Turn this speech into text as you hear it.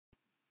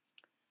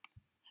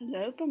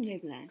Hello from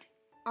Neverland.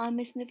 I'm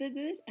Miss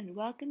Neverbird and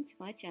welcome to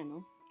my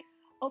channel.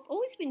 I've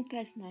always been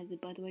fascinated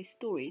by the way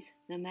stories,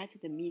 no matter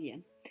the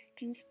medium,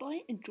 can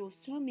inspire and draw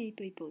so many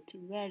people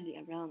to rally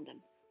around them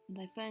when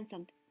they find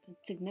something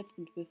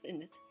significant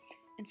within it,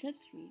 and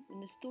subsequently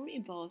when the story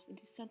evolves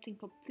into something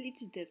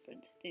completely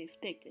different than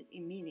expected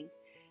in meaning,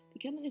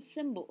 becoming a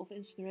symbol of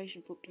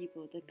inspiration for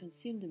people that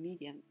consume the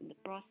medium in the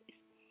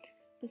process.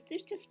 But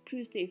this just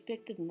proves the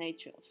effective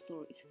nature of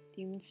stories,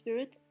 the human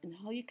spirit, and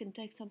how you can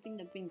take something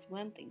that means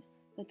one thing,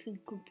 but can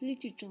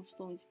completely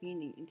transform its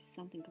meaning into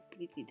something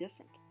completely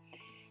different.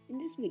 In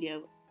this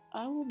video,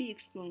 I will be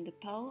exploring the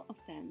power of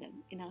fandom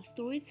in how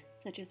stories,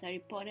 such as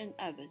Harry Potter and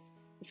others,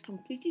 has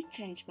completely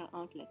changed my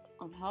outlook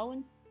on how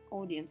an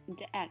audience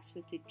interacts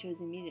with their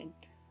chosen medium,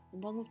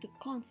 along with the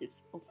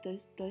concepts of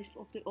those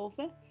of the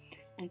author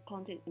and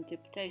content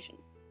interpretation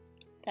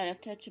that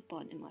I've touched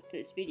upon in my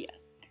first video.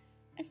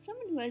 As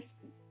someone who has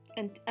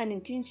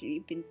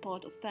unintentionally been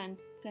part of fan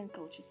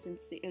culture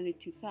since the early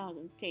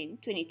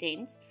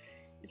 2010s,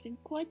 it's been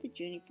quite the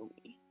journey for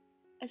me.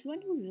 As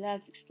one who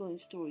loves exploring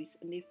stories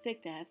and the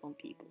effect they have on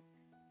people,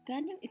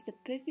 fandom is the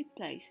perfect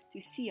place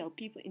to see how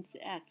people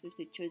interact with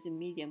their chosen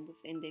medium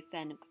within their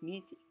fandom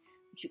community,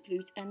 which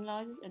includes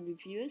analyzers and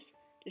reviewers,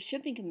 the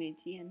shipping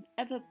community, and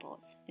other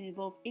parts, and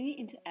involve any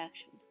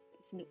interaction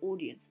between the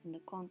audience and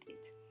the content.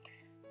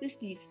 This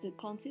leads to the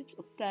concepts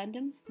of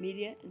fandom,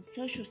 media, and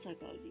social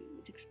psychology,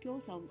 which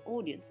explores how an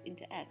audience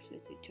interacts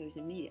with their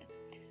chosen media.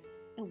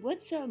 And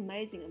what's so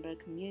amazing about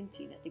a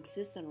community that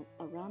exists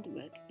around the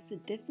work is the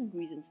different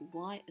reasons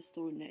why a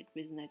story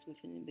resonates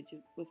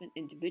with an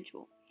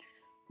individual,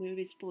 whether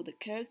it's for the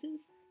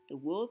characters, the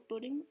world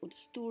building, or the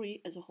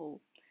story as a whole,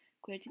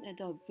 creating a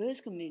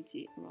diverse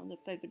community around their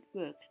favorite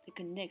work that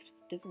connects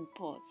with different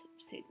parts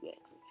of said work.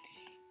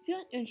 If you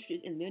are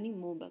interested in learning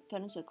more about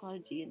fandom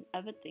psychology and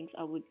other things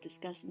I will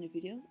discuss in the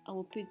video, I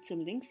will put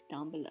some links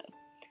down below.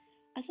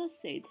 As I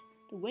said,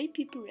 the way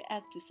people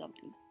react to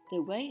something,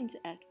 the way they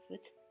interact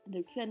with it, and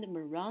the fandom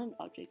around an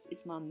object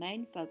is my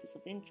main focus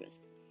of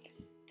interest.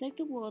 Take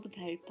the world of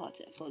Harry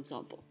Potter, for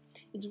example.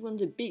 It's one of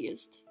the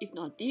biggest, if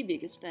not the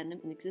biggest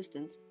fandom in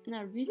existence, and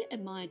I really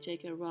admire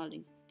J.K.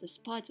 Rowling,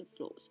 despite her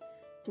flaws,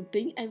 for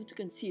being able to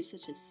conceive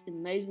such an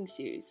amazing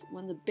series,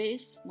 one of the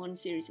best modern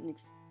series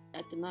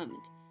at the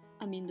moment.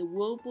 I mean, the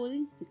world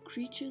building, the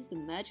creatures, the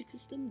magic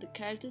system, the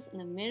characters,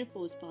 and the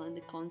metaphors behind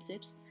the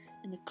concepts,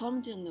 and the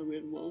commentary on the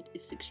real world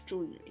is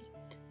extraordinary.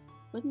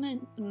 What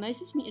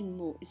amazes me even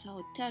more is how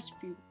attached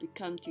people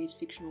become to these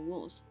fictional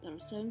worlds that are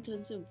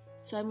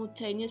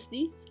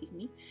simultaneously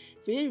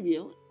very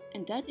real,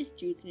 and that is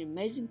due to the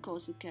amazing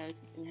cast of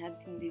characters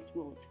inhabiting these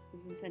worlds,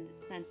 whether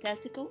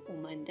fantastical or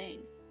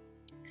mundane.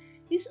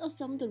 These are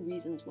some of the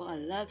reasons why I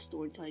love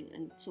storytelling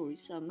and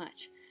stories so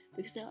much,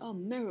 because they are a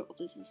mirror of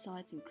the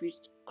society and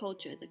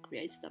culture that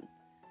creates them.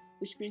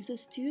 Which brings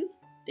us to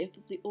depth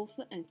of the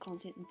author and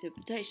content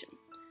interpretation.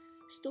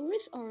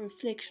 Stories are a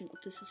reflection of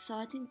the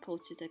society and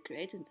culture that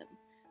created them.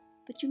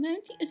 But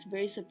humanity is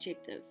very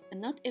subjective, and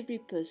not every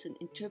person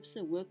interprets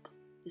a work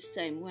the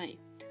same way.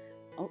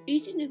 How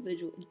each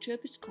individual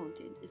interprets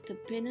content is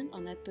dependent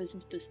on that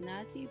person's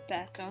personality,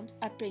 background,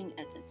 upbringing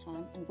at that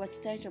time, and what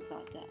stage of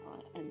life they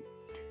are in.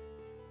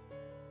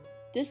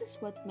 This is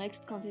what makes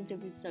content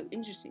interpretation so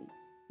interesting.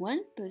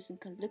 One person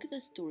can look at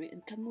a story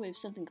and come away with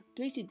something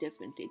completely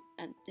different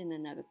than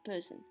another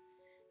person.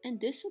 And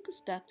this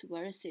circles back to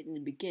what I said in the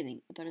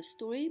beginning about a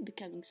story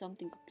becoming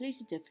something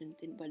completely different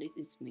than what it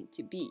is meant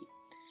to be.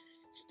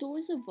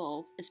 Stories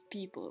evolve as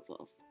people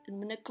evolve, and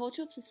when the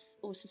culture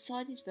or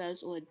society's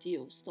values or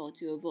ideals start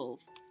to evolve,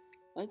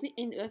 what we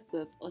end up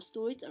with are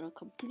stories that are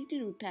completely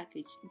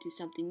repackaged into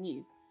something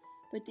new.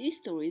 But these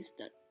stories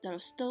that are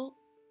still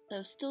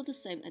the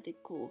same at their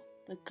core,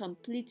 but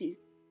completely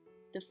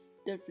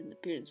different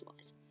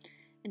appearance-wise,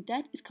 and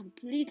that is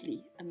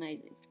completely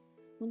amazing.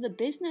 One of the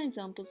best-known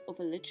examples of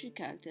a literary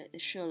character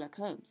is Sherlock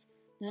Holmes,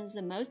 known as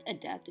the most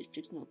adapted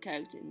fictional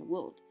character in the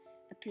world,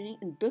 appearing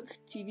in book,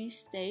 TV,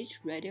 stage,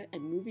 radio,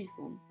 and movie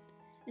form.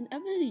 And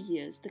over the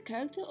years, the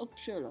character of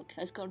Sherlock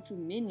has gone through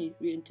many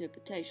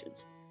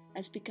reinterpretations,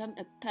 has become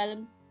a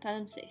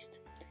palimpsest.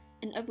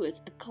 In other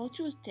words, a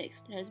cultural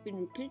text that has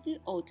been repeatedly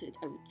altered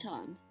over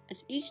time,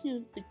 as each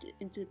new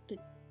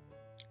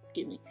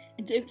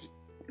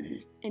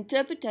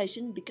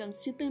interpretation becomes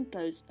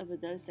superimposed over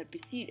those that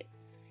precede it.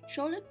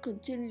 Sherlock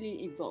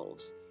continually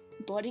evolves,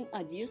 embodying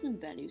ideas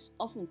and values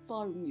often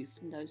far removed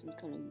from those in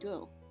Conan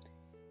Doyle.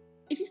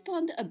 If you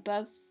found the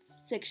above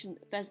section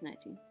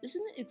fascinating, this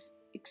is an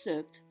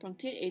excerpt from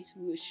Ted Ed's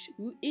Who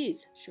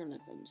is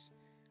Sherlock Holmes.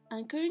 I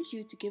encourage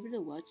you to give it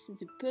a watch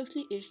since it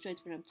perfectly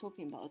illustrates what I'm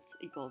talking about,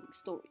 evolving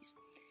stories.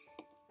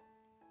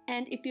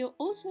 And if you're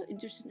also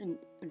interested in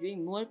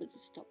reading more about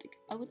this topic,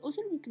 I would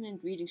also recommend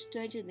reading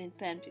Stranger Than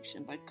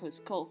Fanfiction by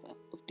Colfer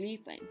of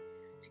Glee fame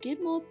to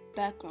get more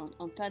background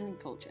on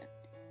fandom culture.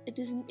 It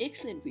is an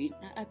excellent read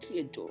and I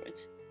absolutely adore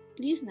it.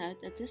 Please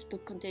note that this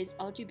book contains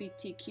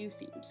LGBTQ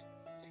themes.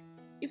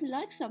 If you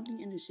like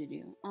something in this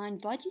video, I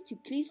invite you to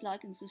please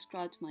like and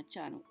subscribe to my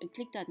channel and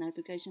click that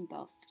notification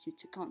bell for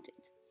future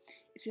content.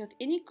 If you have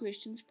any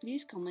questions,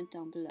 please comment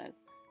down below.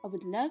 I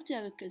would love to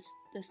have a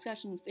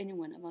discussion with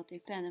anyone about their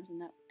fandoms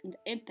and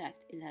the impact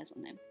it has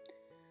on them.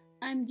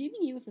 I'm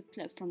leaving you with a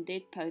clip from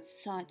Dead Poets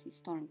Society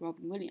starring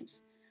Robin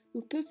Williams,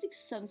 who perfectly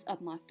sums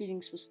up my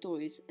feelings for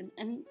stories,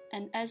 and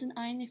as an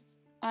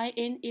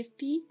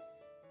INFP,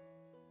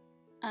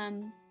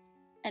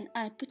 and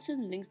I put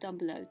some links down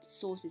below to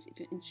sources if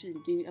you're interested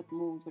in doing up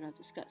more of what I've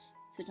discussed,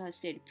 such as I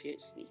said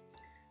previously.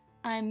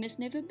 I'm Miss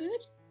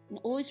Neverbird, and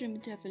always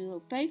remember to have a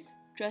little faith,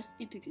 trust,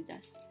 and pixie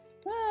dust.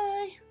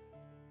 Bye!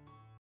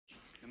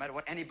 No matter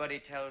what anybody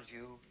tells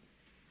you,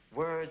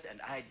 words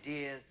and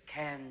ideas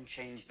can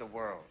change the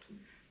world.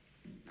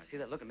 Now, see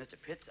that look in Mr.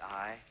 Pitt's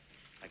eye?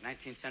 Like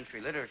 19th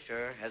century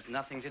literature has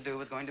nothing to do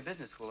with going to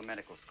business school or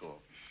medical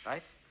school,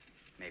 right?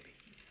 Maybe.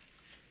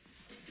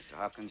 Mr.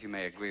 Hopkins, you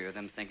may agree with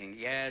them, thinking,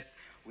 yes,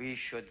 we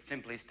should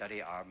simply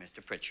study our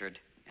Mr. Pritchard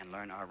and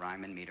learn our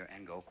rhyme and meter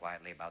and go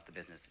quietly about the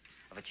business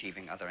of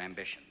achieving other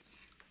ambitions.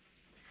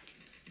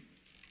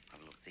 I have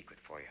a little secret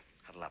for you.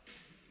 Huddle up.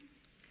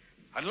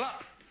 Huddle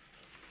up!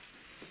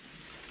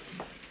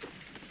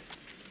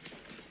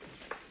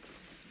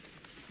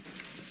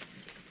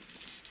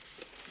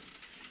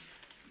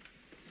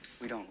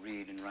 We don't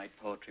read and write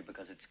poetry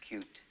because it's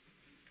cute.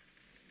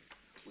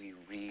 We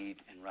read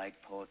and write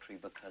poetry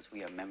because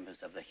we are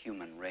members of the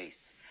human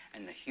race,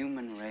 and the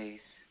human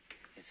race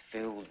is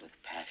filled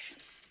with passion.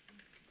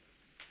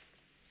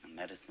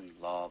 Medicine,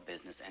 law,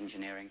 business,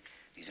 engineering,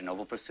 these are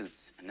noble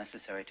pursuits and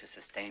necessary to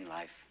sustain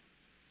life.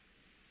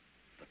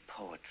 But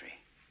poetry,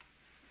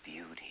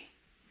 beauty,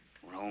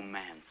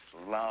 romance,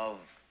 love,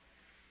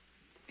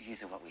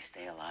 these are what we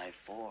stay alive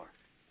for.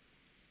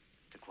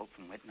 To quote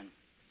from Whitman,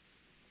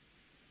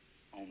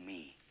 "O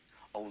me,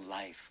 O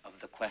life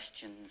of the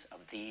questions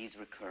of these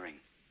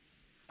recurring,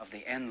 of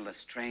the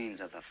endless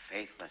trains of the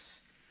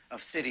faithless,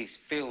 of cities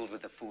filled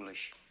with the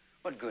foolish,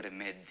 what good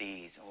amid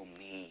these, O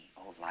me,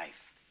 O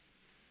life?"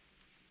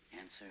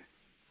 Answer,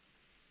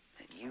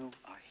 that you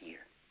are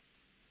here,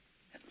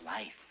 that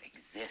life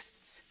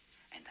exists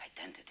and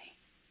identity,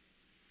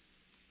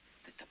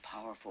 that the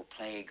powerful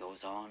play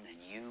goes on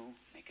and you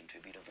may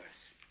contribute a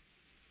verse.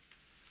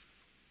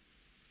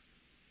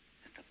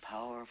 That the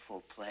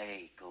powerful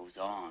play goes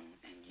on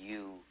and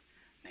you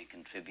may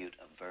contribute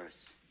a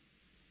verse.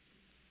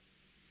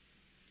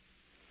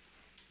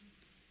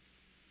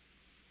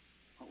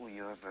 What will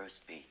your verse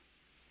be?